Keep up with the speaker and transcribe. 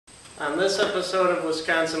On this episode of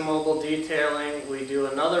Wisconsin Mobile Detailing, we do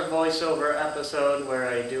another voiceover episode where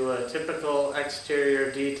I do a typical exterior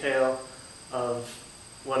detail of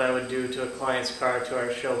what I would do to a client's car to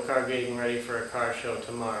our show car getting ready for a car show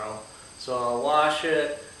tomorrow. So I'll wash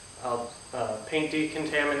it, I'll paint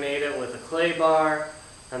decontaminate it with a clay bar,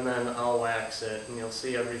 and then I'll wax it, and you'll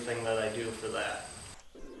see everything that I do for that.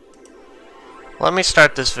 Let me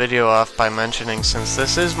start this video off by mentioning since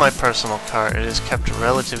this is my personal car, it is kept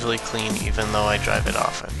relatively clean even though I drive it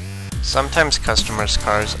often. Sometimes customers'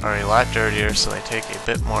 cars are a lot dirtier, so they take a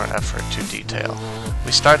bit more effort to detail.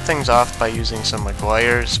 We start things off by using some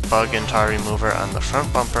Meguiar's bug and tar remover on the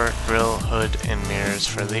front bumper, grille, hood, and mirrors,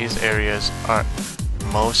 for these areas are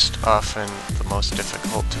most often the most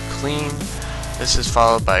difficult to clean. This is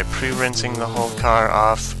followed by pre-rinsing the whole car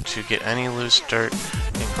off to get any loose dirt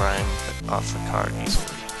and grime off the car easily.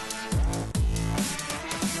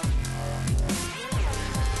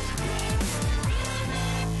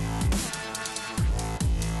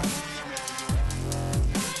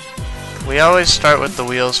 We always start with the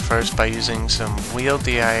wheels first by using some wheel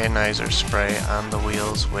deionizer spray on the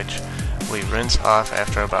wheels, which we rinse off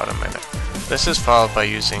after about a minute. This is followed by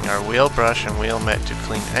using our wheel brush and wheel mitt to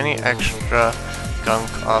clean any extra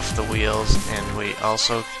gunk off the wheels, and we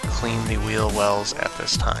also clean the wheel wells at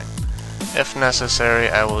this time. If necessary,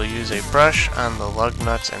 I will use a brush on the lug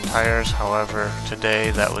nuts and tires, however,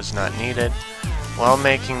 today that was not needed. While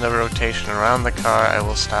making the rotation around the car, I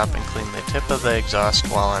will stop and clean the tip of the exhaust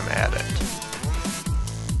while I'm at it.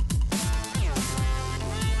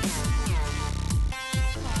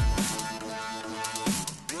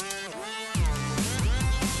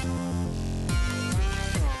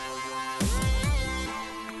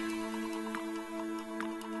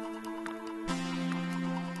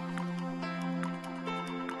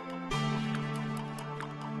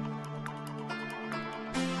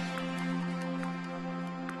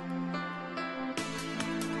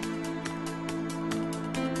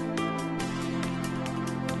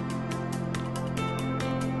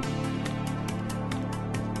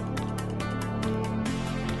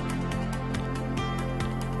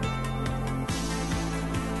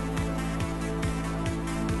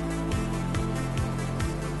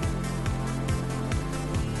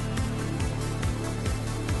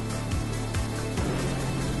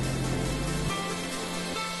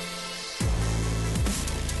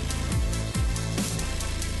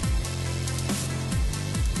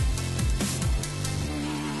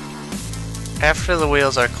 After the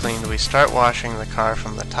wheels are cleaned, we start washing the car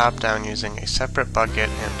from the top down using a separate bucket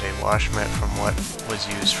and a wash mitt from what was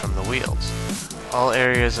used from the wheels. All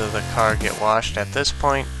areas of the car get washed at this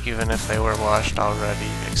point, even if they were washed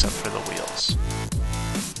already, except for the wheels.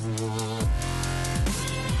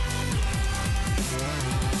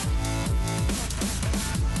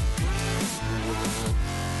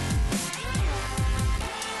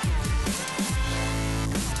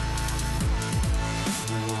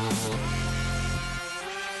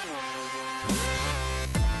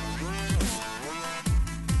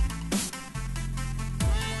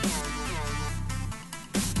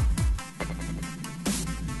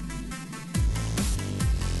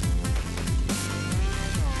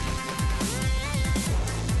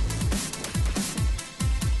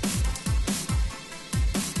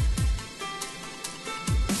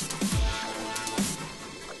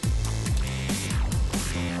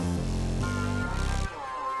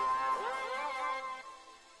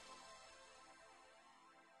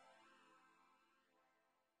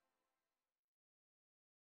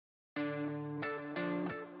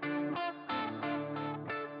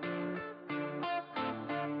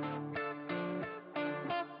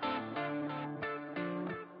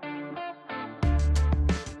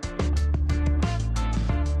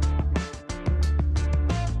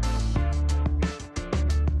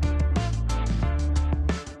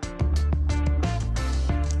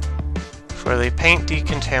 For the paint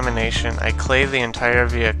decontamination, I clay the entire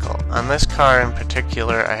vehicle. On this car in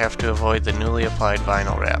particular, I have to avoid the newly applied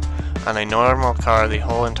vinyl wrap. On a normal car, the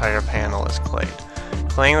whole entire panel is clayed.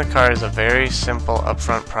 Claying the car is a very simple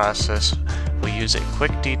upfront process. We use a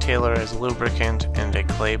quick detailer as lubricant and a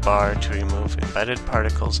clay bar to remove embedded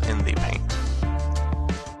particles in the paint.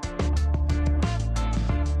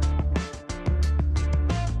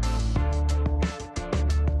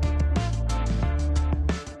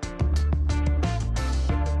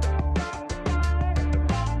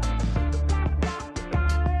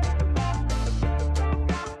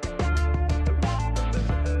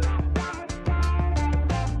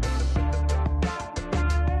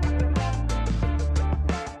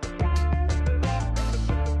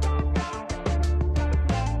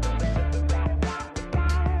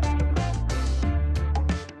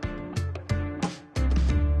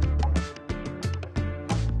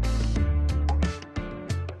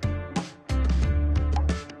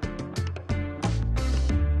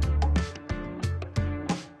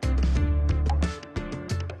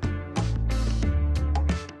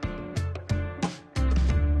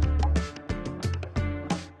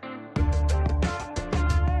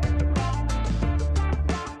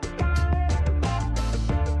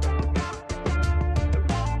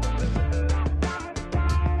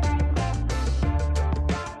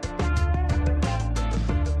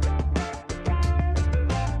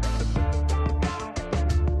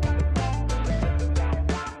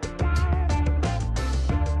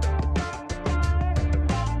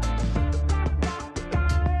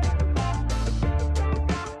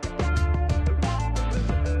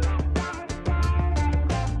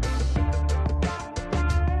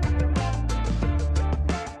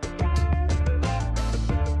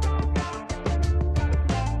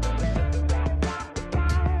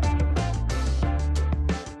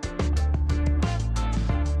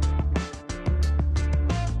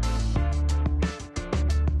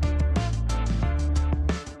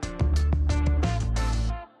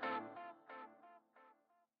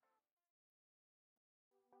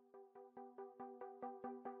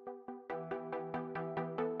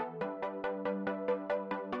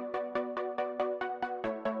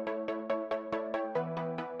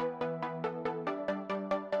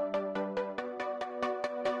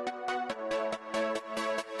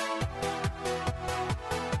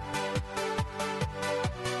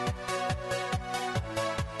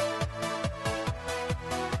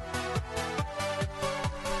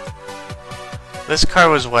 This car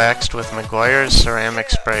was waxed with Meguiar's ceramic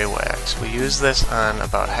spray wax. We use this on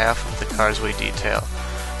about half of the cars we detail.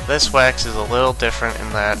 This wax is a little different in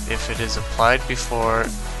that if it is applied before,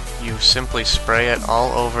 you simply spray it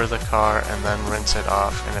all over the car and then rinse it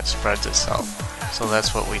off and it spreads itself. So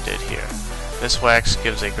that's what we did here. This wax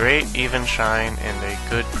gives a great even shine and a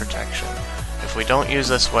good protection. If we don't use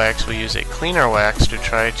this wax, we use a cleaner wax to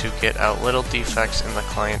try to get out little defects in the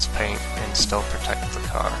client's paint and still protect the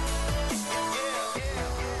car.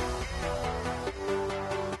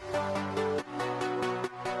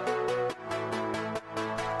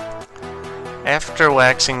 After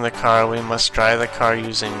waxing the car, we must dry the car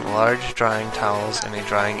using large drying towels and a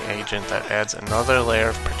drying agent that adds another layer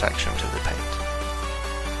of protection to the paint.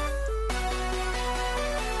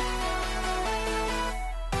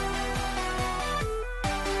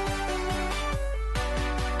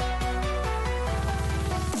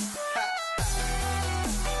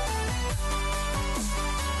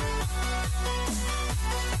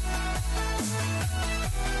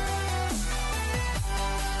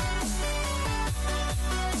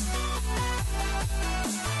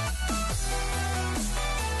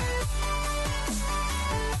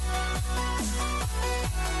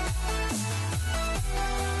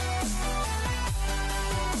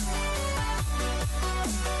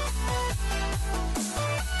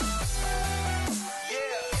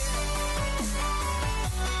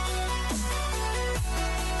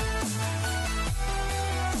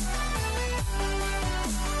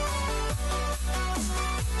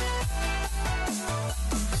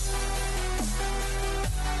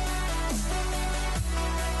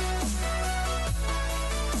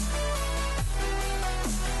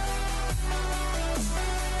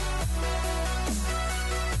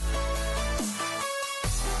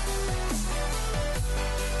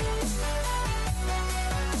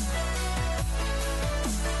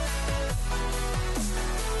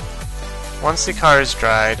 Once the car is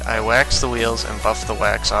dried, I wax the wheels and buff the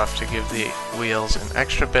wax off to give the wheels an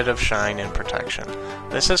extra bit of shine and protection.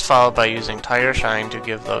 This is followed by using tire shine to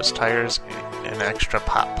give those tires an extra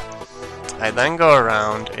pop. I then go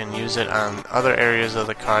around and use it on other areas of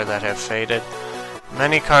the car that have faded.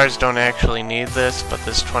 Many cars don't actually need this, but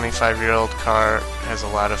this 25-year-old car has a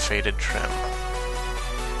lot of faded trim.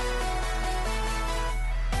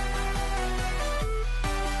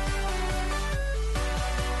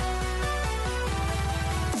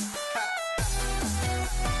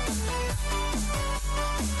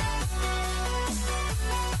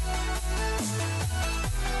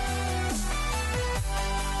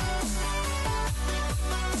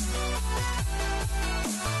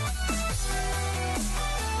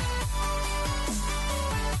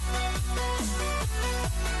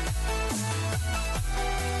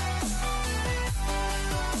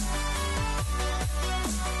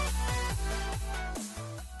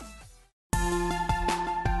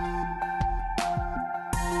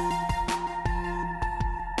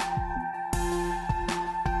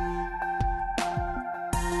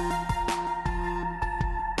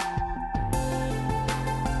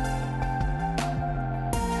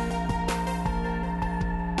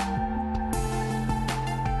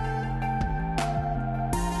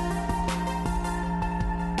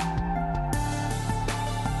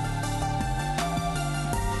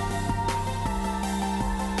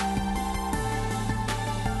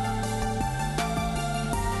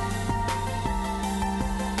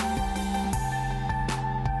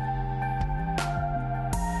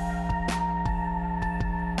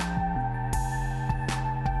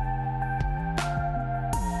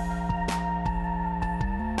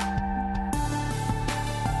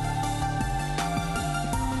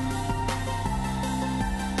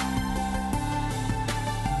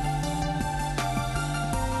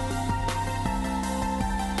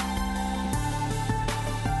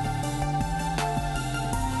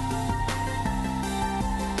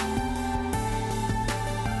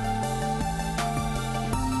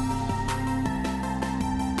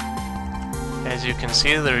 As you can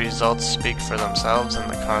see, the results speak for themselves and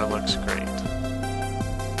the car looks great.